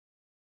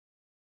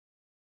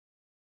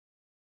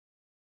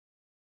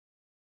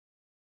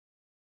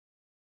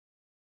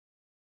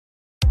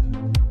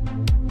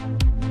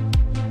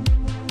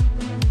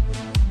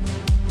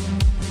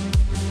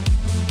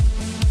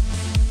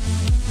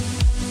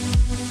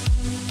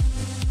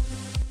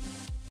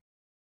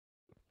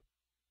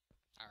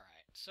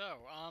So,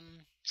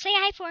 Say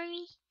hi for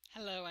me.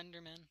 hello,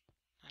 Enderman.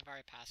 I've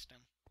already passed him.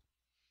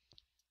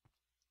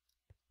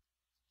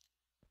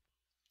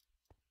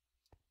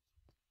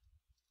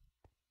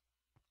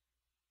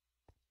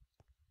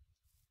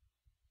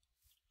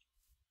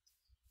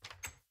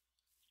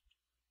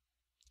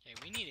 Okay,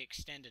 we need to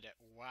extend it.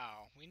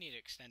 Wow, we need to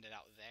extend it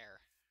out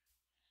there.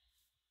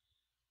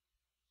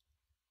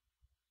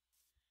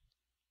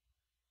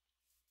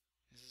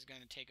 This is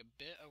going to take a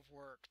bit of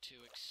work to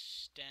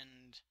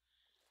extend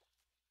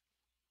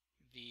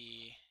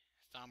the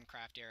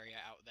Thumbcraft area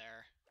out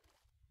there.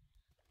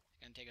 It's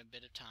going to take a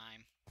bit of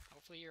time.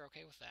 Hopefully you're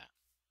okay with that.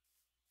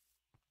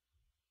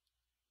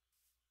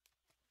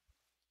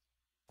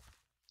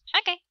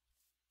 Okay.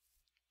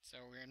 So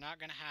we're not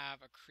going to have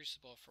a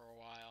crucible for a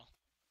while.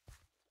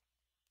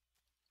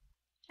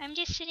 I'm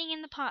just sitting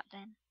in the pot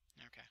then.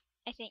 Okay.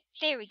 I think.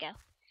 There we go.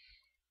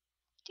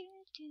 So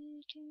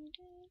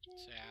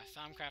yeah,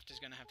 Thumbcraft is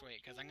going to have to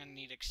wait, because I'm going to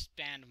need to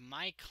expand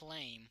my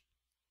claim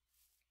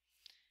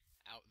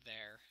out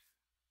there.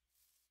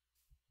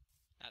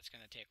 That's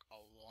going to take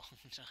a long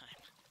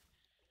time.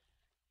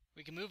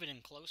 We can move it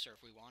in closer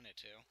if we wanted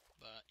to,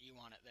 but you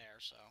want it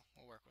there, so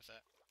we'll work with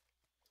it.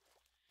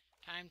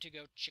 Time to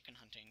go chicken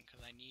hunting,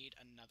 because I need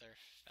another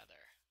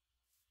feather.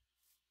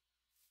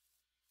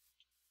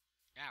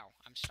 Ow,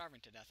 I'm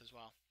starving to death as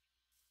well.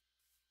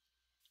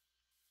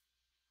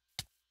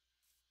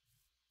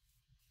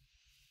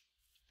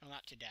 Well,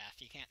 not to death.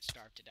 You can't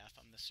starve to death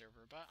on this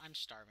server, but I'm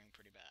starving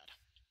pretty bad.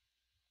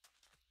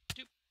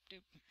 Doop,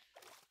 doop.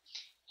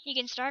 You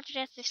can starve to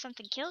death if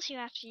something kills you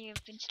after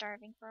you've been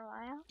starving for a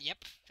while. Yep,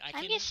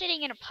 I'm just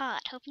sitting in a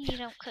pot, hoping you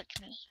don't cook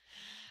me.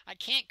 I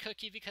can't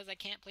cook you because I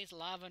can't place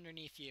lava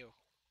underneath you.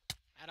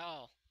 At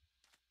all.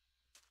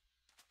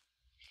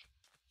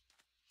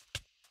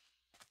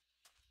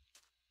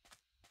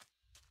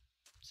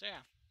 So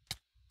yeah.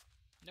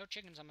 No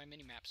chickens on my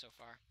minimap so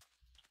far.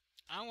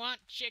 I want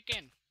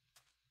chicken!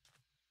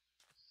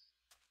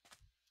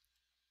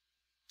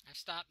 I've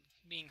stopped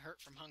being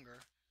hurt from hunger.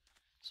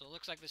 So it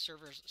looks like the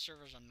servers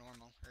are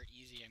normal. Or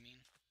easy, I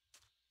mean.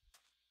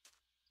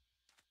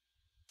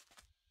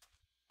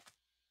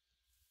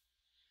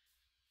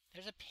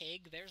 There's a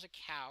pig, there's a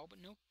cow,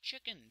 but no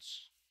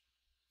chickens.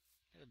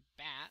 There's a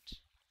bat.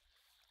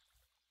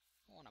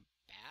 I want a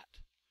bat.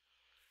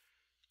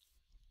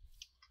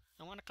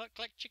 I want to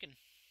collect chicken.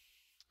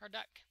 Or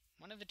duck.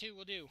 One of the two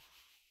will do.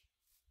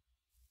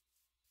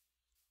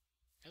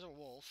 There's a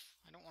wolf.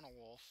 I don't want a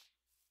wolf.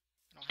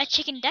 A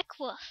chicken duck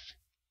wolf.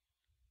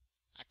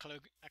 A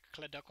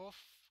Kledukoff?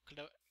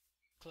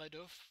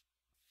 Kledoff?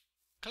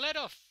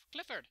 Kledoff!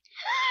 Clifford!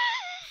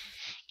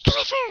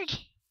 Clifford!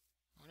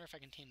 I wonder if I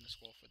can tame this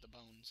wolf with the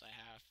bones I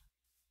have.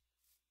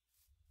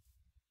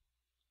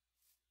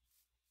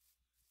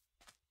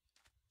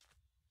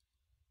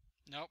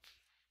 Nope.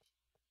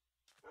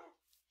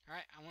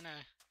 Alright, I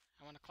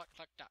wanna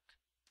cluck duck.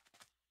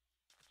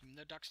 Even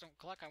though ducks don't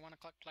cluck, I wanna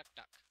cluck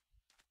duck.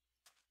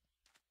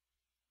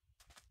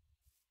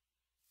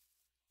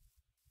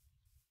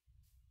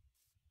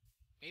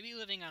 Maybe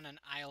living on an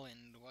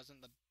island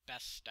wasn't the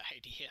best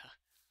idea.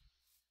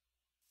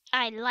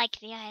 I like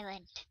the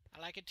island.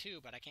 I like it too,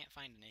 but I can't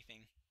find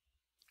anything.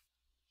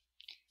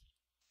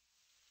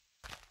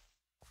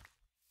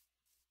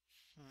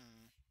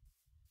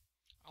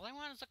 All I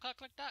want is a cluck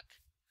duck.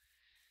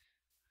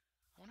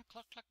 I want a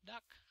cluck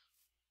duck.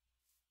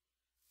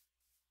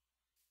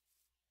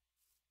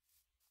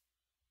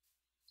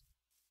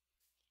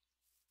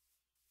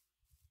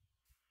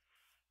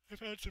 I've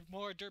had some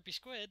more derpy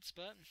squids,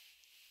 but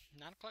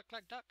not a cluck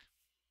duck.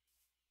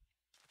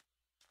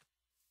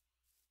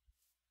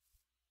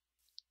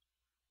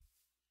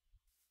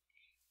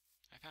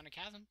 I found a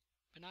chasm,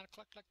 but not a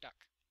cluck duck.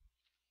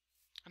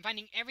 I'm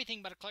finding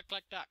everything but a cluck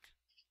duck.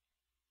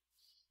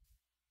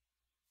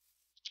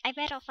 I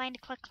bet I'll find a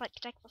cluck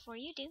duck before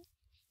you do.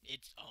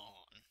 It's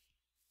on.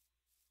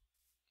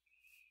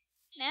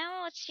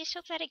 Now let's just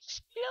hope that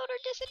exploder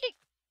doesn't.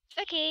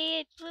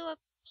 Okay, it blew up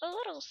a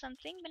little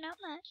something, but not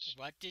much.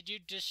 What did you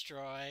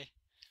destroy?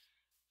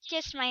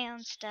 Just my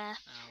own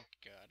stuff. Oh,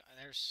 good.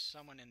 There's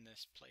someone in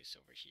this place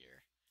over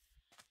here.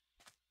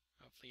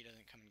 Hopefully he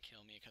doesn't come and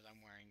kill me because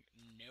I'm wearing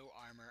no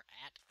armor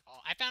at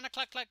all. I found a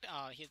cluck.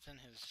 Oh, he's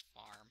in his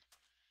farm.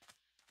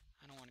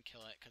 I don't want to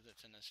kill it because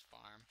it's in his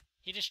farm.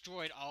 He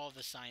destroyed all of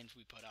the signs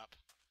we put up.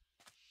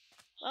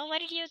 Well,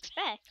 what did you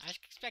expect? I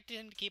expected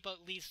him to keep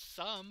at least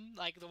some,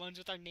 like the ones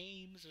with our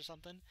names or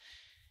something.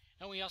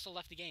 And we also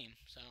left the game,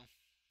 so...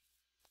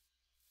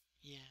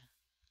 yeah.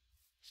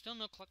 Still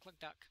no cluck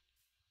duck.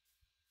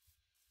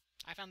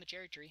 I found the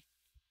cherry tree.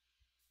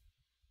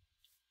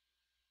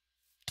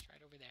 It's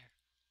right over there.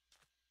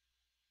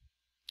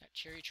 That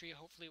cherry tree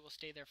hopefully will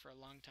stay there for a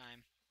long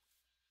time.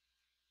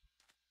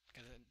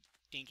 Because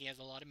Dinky has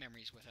a lot of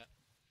memories with it.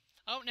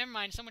 Oh, never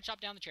mind. Someone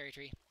chopped down the cherry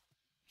tree.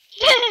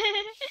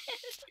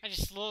 I'm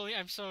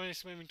slowly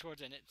swimming towards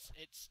it.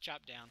 It's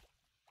chopped down.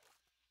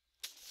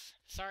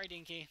 Sorry,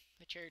 Dinky.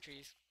 The cherry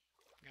tree's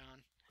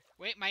gone.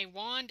 Wait, my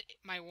wand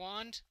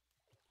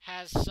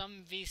has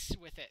some vis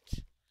with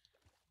it.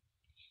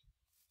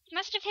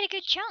 Must have hit a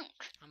good chunk.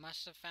 I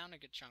must have found a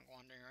good chunk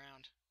wandering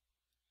around.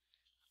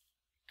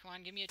 Come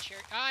on, give me a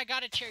cherry. Oh, I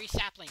got a cherry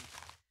sapling.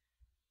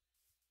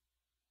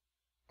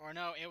 Or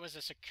no, it was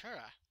a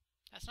sakura.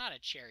 That's not a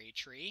cherry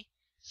tree.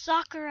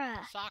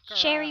 Sakura. Sakura.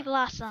 Cherry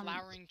blossom.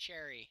 Flowering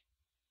cherry.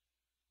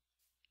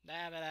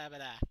 Da ba da ba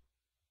da.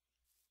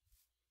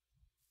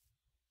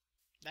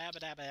 Da ba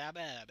da ba da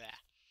ba da.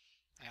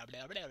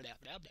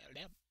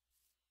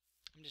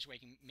 I'm just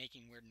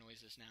making weird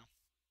noises now.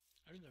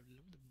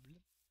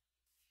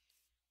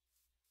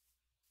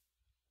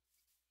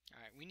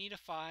 Alright, we need to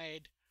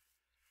find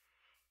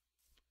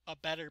a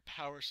better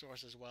power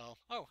source as well.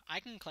 Oh, I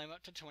can climb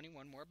up to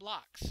 21 more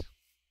blocks.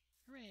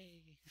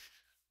 Hooray!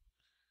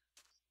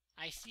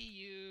 I see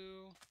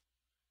you.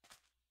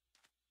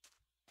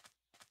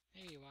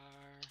 There you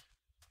are.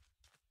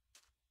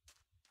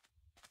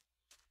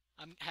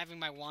 I'm having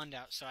my wand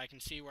out so I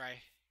can see where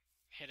I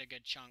hit a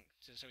good chunk,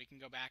 so we can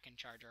go back and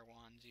charge our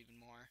wands even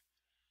more.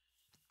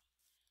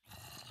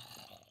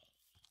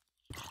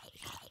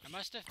 I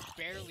must have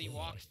barely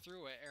walked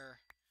through it, or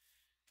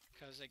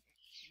because it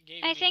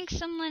gave I me... think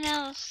someone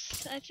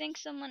else. Oh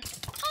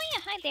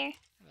yeah, hi there.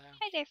 Hello.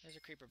 Hi there. There's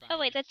a creeper behind Oh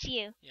wait, me. that's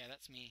you. Yeah,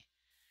 that's me.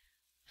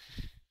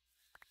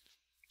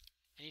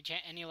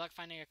 Any luck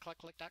finding a cluck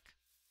duck?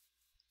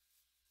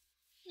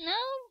 No,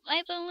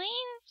 I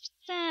believe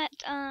that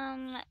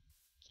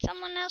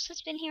someone else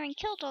has been here and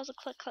killed all the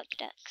cluck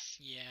ducks.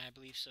 Yeah, I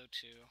believe so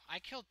too. I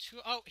killed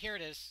 2. Oh, here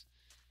it is.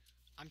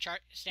 I'm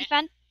You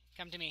found?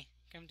 Come to me.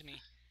 Come to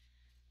me.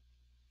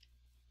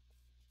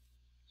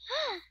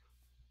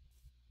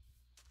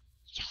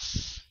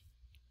 Yes.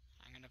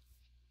 I'm gonna...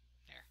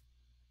 There.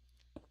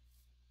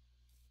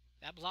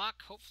 That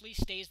block hopefully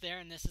stays there,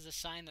 and this is a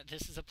sign that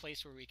this is a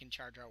place where we can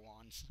charge our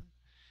wands.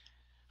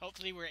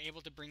 Hopefully we're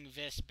able to bring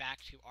this back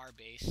to our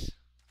base.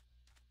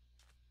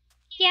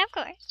 Yeah, of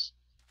course.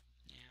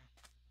 Yeah.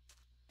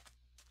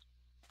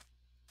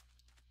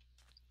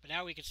 But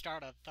now we can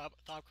start a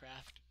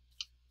Thobcraft.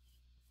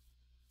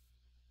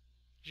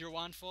 Is your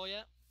wand full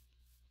yet?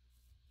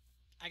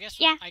 I guess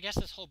Yeah. I guess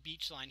this whole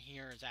beach line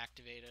here is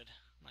activated.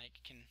 Like,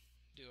 can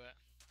do it.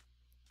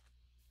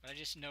 But I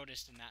just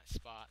noticed in that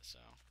spot, so...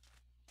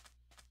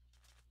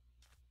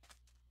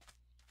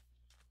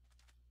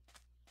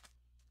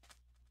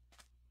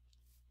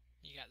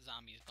 You got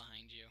zombies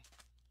behind you.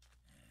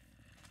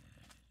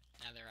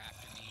 Now they're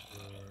after me.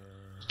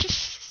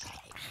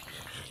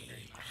 Thank you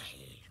very much.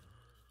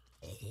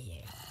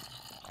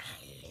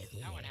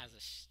 That one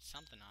has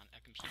something on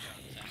a computer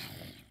on his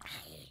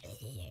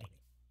head.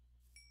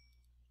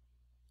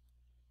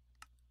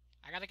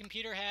 I got a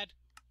computer head.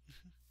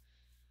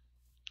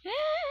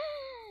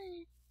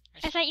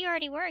 I thought you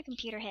already were a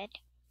computer head.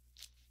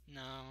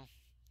 No.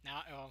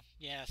 Now, oh,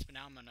 yes, but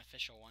now I'm an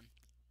official one.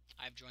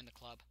 I've joined the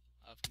club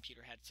of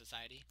Computer Head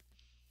Society.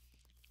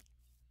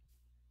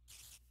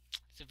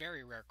 It's a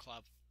very rare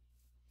club.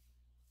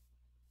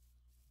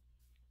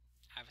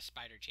 I have a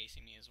spider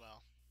chasing me as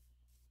well.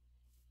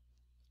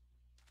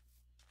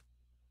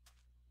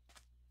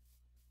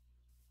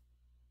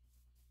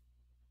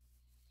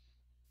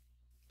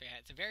 But yeah,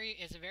 it's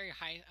a very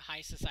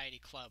high society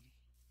club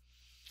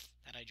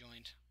that I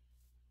joined.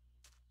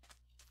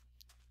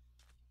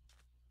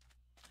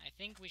 I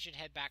think we should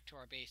head back to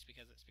our base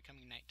because it's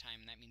becoming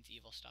nighttime, and that means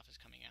evil stuff is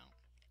coming out.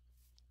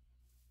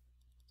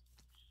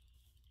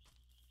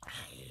 I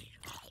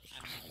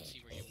don't even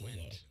see where you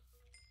went.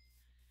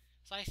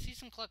 So I see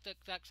some cluck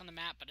ducks on the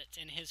map, but it's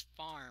in his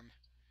farm,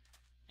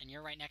 and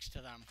you're right next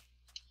to them.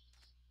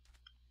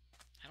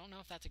 I don't know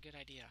if that's a good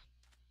idea.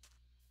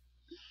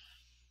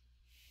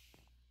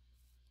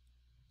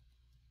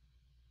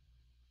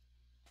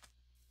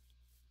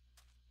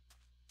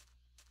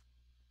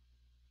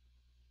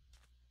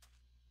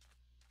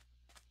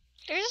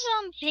 There's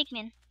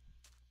pigman.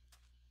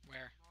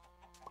 Where?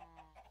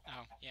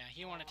 Oh, yeah,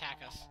 he won't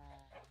attack us.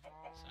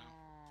 So,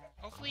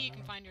 hopefully you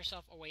can find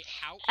yourself a way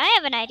out. I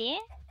have an idea.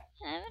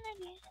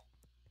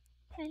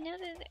 I know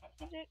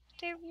that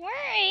they're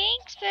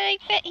works, but I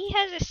bet he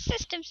has a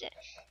system set.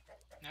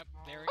 Nope,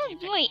 there. Oh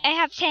wait, I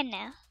have 10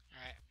 now.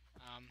 Alright,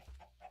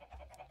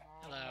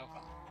 hello.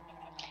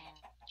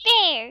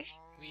 There.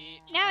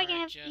 Now we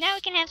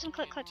We can have some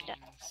cluck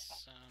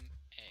ducks. some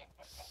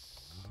eggs.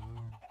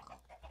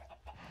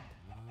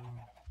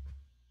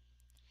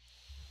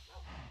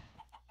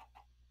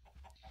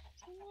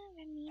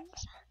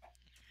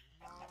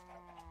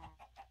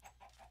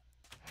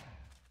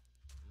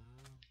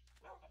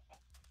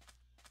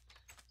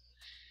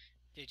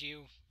 Did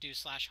you do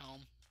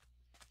 /home?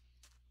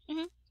 Mhm.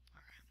 Alright.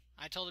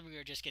 I told them we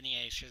were just getting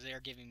eggs because they were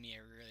giving me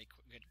a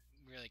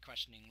really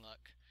questioning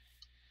look.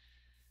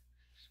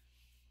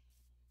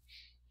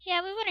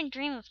 Yeah, we wouldn't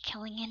dream of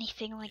killing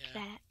anything like Yeah.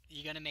 that.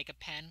 You gonna make a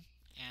pen?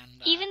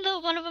 And Even though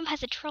one of them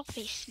has a troll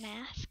face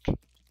mask.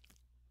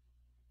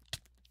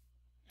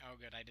 oh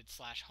good, I did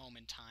 /home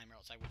in time or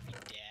else I would be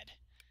dead.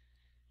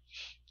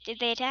 Did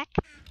they attack?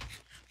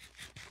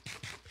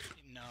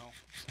 No,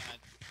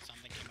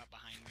 something came up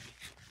behind me.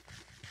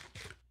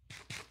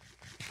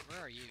 Where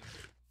are you?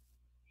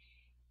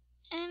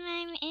 And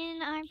I'm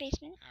in our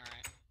basement.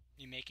 Alright.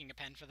 You making a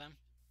pen for them?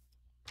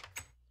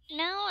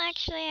 No,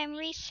 actually, I'm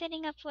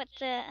resetting up what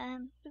the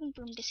Boom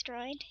Boom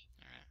destroyed.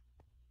 Alright.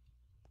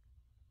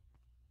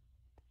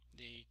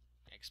 The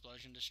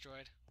explosion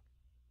destroyed?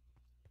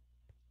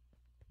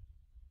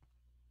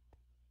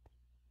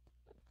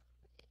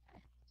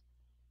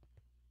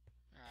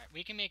 Alright,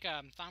 we can make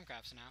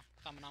Thaumcrafts now.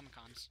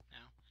 Thaumonomicons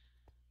now.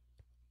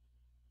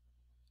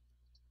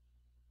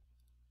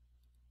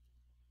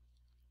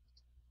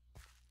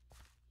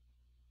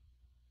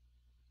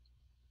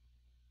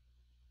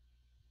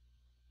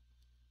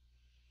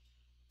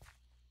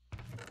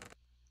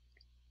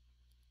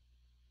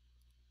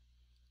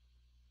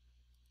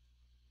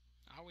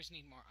 I always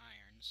need more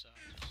iron, so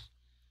just...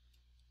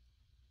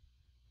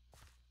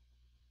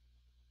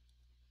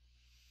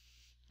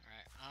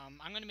 Alright,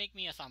 I'm gonna make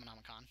me a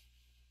Thaumonomicon.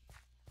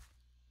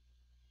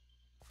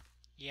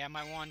 Yeah,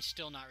 my one's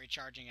still not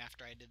recharging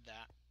after I did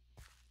that.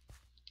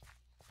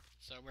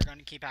 So we're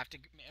gonna keep having to...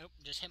 Oh,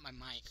 just hit my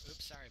mic.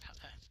 Oops, sorry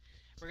about that.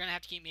 We're gonna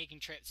have to keep making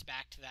trips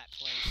back to that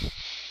place.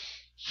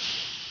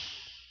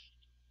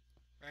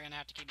 We're gonna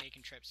have to keep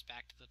making trips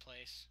back to the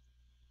place.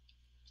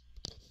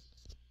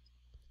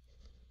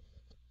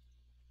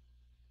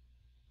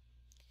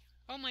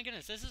 Oh my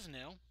goodness, this is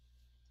new.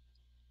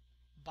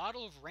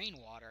 Bottle of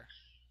rainwater.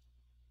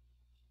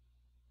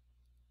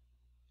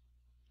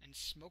 And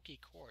smoky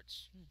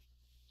quartz.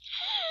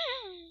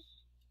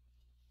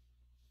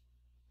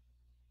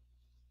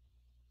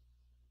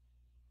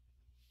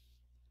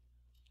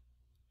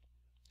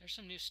 There's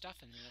some new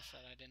stuff in this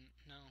that I didn't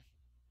know.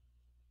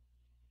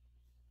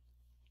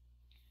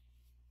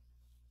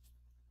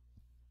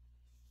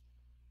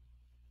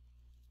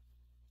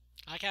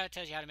 I like how it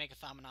tells you how to make a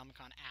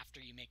Thaumonomicon after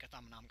you make a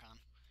Thaumonomicon.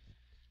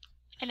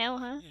 I know,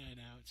 huh? Yeah, I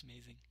know, it's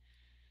amazing.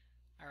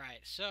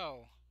 Alright,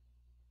 so...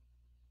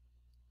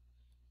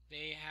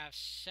 They have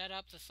set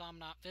up the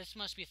Thaumonomicon... This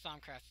must be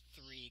Thaumcraft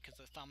 3, because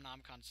the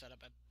Thaumonomicon set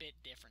up a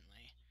bit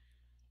differently.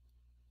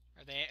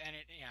 Or they... And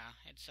it... Yeah,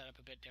 it's set up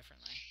a bit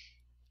differently.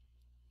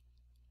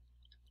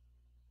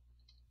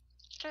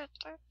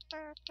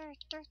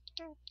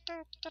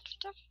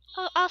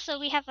 Oh, also,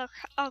 we have the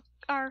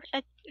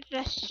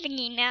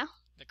thingy now.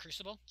 The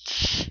Crucible?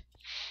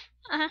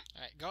 Uh-huh.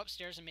 Alright, go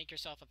upstairs and make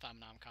yourself a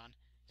Thaumonomicon.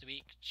 So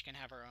we can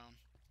have our own.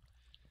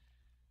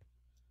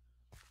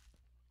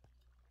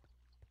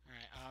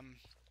 Alright,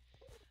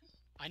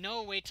 I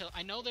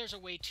know there's a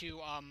way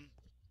to,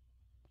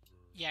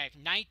 yeah,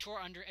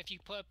 if you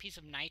put a piece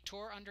of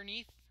Nitor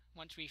underneath,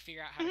 once we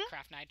figure out how to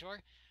craft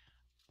Nitor,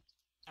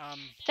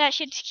 that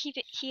should keep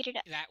it heated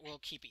up. that will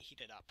keep it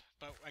heated up.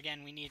 But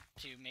again, we need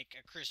to make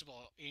a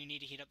crucible. You need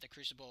to heat up the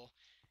crucible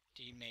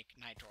to make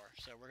Nitor.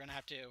 So we're gonna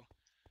have to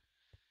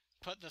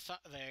put the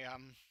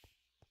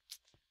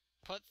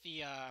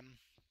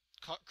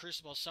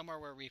crucible somewhere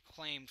where we've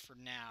claimed for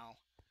now,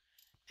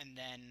 and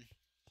then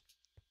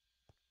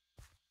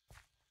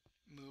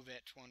move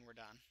it when we're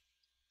done.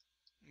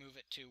 Move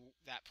it to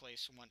that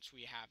place once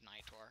we have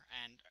Nitor,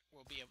 and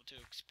we'll be able to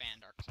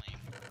expand our claim.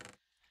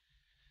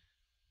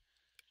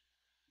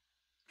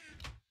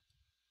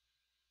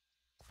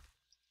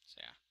 So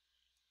yeah.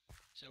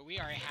 So we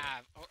already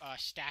have a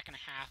stack and a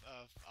half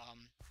of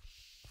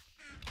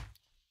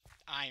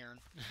iron.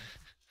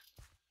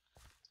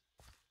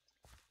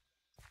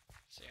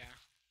 So yeah.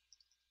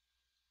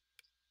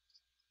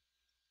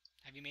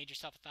 Have you made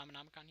yourself a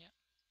Thaumonomicon yet?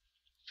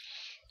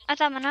 A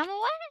Thaumonomicon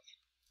what?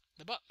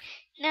 The book.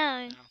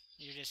 No. No,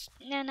 you're just...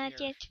 No, not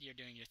yet. You're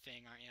doing your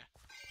thing, aren't you?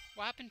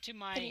 What happened to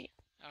my...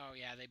 Oh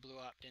yeah, they blew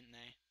up, didn't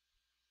they?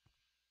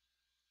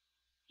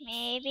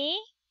 Maybe?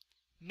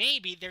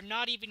 Maybe, they're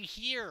not even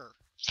here!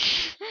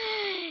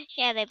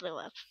 Yeah, they blew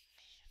up.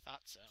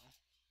 Thought so.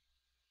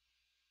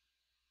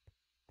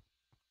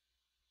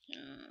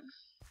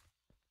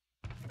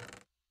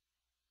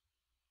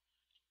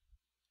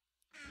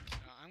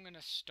 So I'm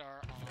gonna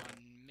start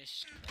on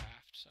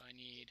Mistcraft, so I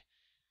need...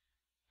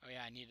 Oh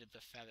yeah, I needed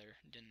the feather,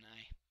 didn't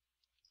I?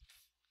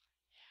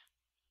 Yeah.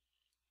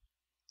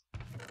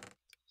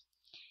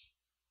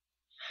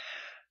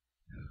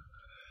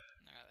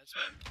 Alright, let's...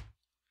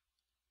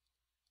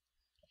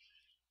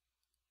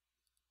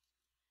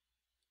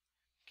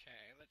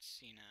 Okay, let's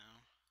see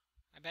now.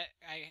 I bet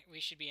we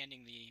should be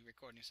ending the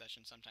recording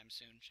session sometime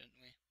soon, shouldn't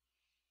we?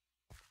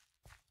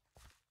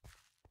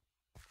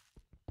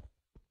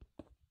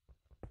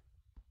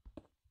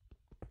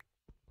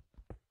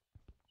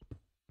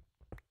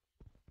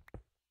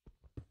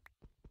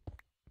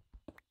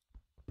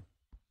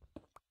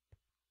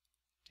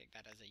 Take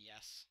that as a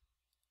yes.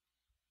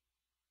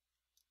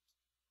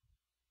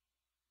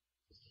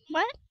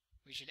 What?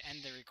 We should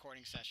end the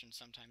recording session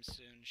sometime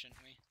soon,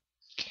 shouldn't we?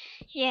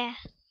 Yeah.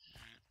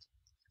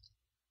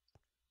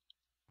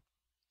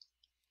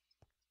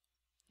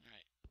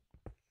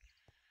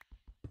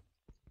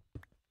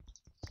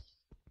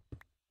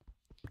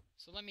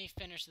 So let me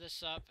finish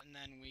this up, and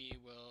then we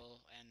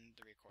will end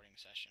the recording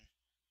session.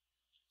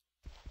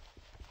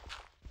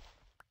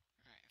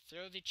 Alright,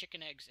 throw the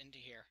chicken eggs into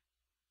here.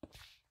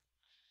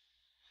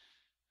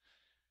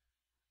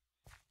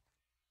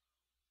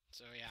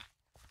 So yeah,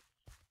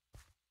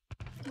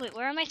 Wait,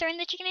 where am I throwing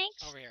the chicken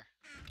eggs? over here.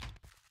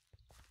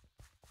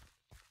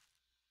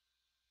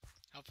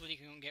 Hopefully you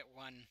can get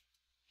one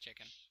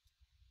chicken.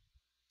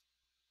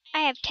 I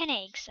have 10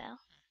 eggs, so.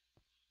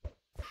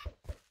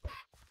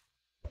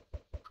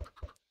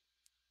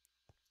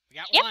 We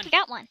got Yep, one. we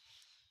got one.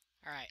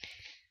 All right.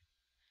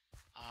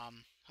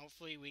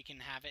 Hopefully we can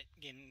have it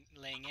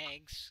laying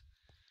eggs.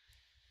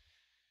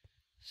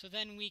 So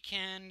then we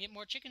can get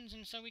more chickens,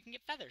 and so we can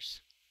get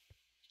feathers.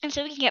 And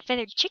so we can get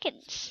feathered So we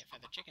chickens. can get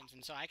feathered chickens,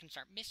 and so I can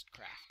start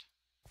mistcraft.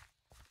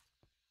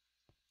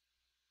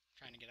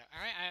 Trying to get out.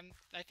 All right.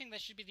 I think that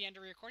should be the end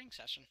of the recording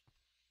session.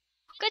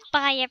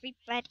 Goodbye,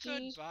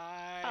 everybody.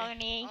 Goodbye.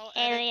 Pony I'll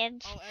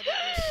aliens. I'll edit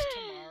this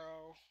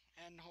tomorrow,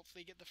 and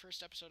hopefully get the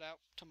first episode out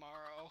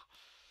tomorrow.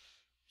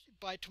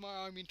 By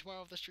tomorrow, I mean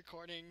tomorrow of this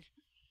recording.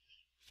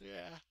 So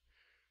yeah.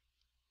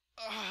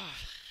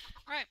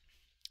 Alright.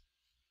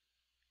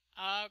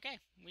 Okay,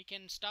 we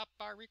can stop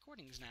our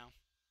recordings now.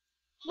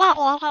 Wow,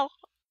 wow, wow.